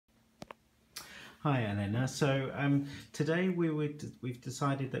Hi Elena. So today we've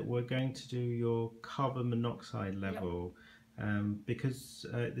decided that we're going to do your carbon monoxide level because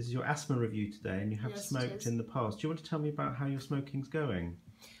this is your asthma review today and you have Yes, smoked in the past. Do you want to tell me about how your smoking's going?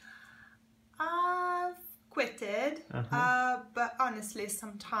 I've quitted, but honestly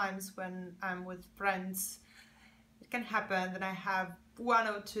sometimes when I'm with friends it can happen that I have 1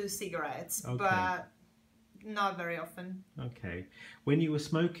 or 2 cigarettes, Okay. but not very often. Okay. When you were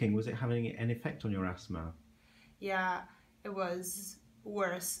smoking, was it having an effect on your asthma? Yeah, it was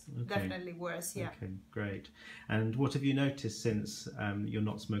worse, definitely worse, yeah. Okay, great. And what have you noticed since you're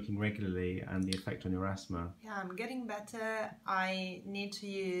not smoking regularly and the effect on your asthma? Yeah, I'm getting better. I need to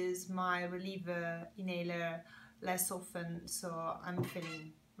use my reliever inhaler less often, so I'm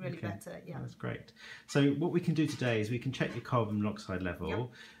feeling really better, yeah. That's great. So what we can do today is we can check your carbon monoxide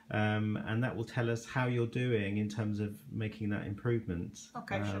level, and that will tell us how you're doing in terms of making that improvement.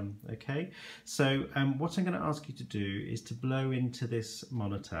 Okay, sure. Okay, so what I'm going to ask you to do is to blow into this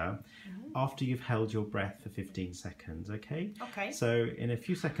monitor after you've held your breath for 15 seconds, okay? Okay. So in a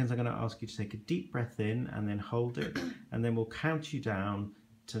few seconds I'm going to ask you to take a deep breath in and then hold it, and then we'll count you down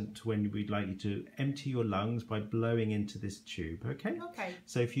to when we'd like you to empty your lungs by blowing into this tube, okay? Okay.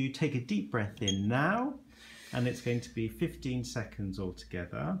 So if you take a deep breath in now, and it's going to be 15 seconds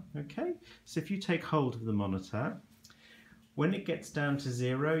altogether, okay? So if you take hold of the monitor, when it gets down to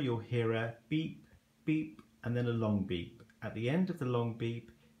 0, you'll hear a beep, beep, and then a long beep. At the end of the long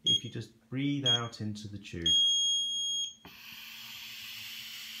beep, if you just breathe out into the tube.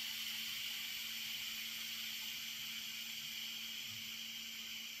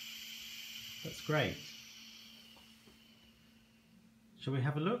 That's great. Shall we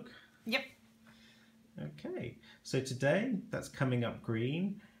have a look? Yep. Okay, so today that's coming up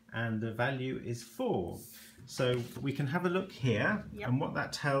green and the value is 4. So we can have a look here, and what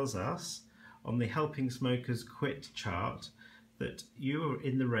that tells us on the Helping Smokers Quit chart, that you are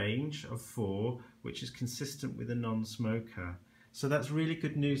in the range of 4, which is consistent with a non-smoker. So that's really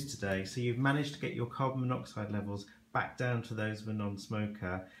good news today. So you've managed to get your carbon monoxide levels back down to those of a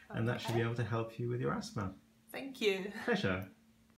non-smoker, and that should be able to help you with your asthma. Thank you. Pleasure.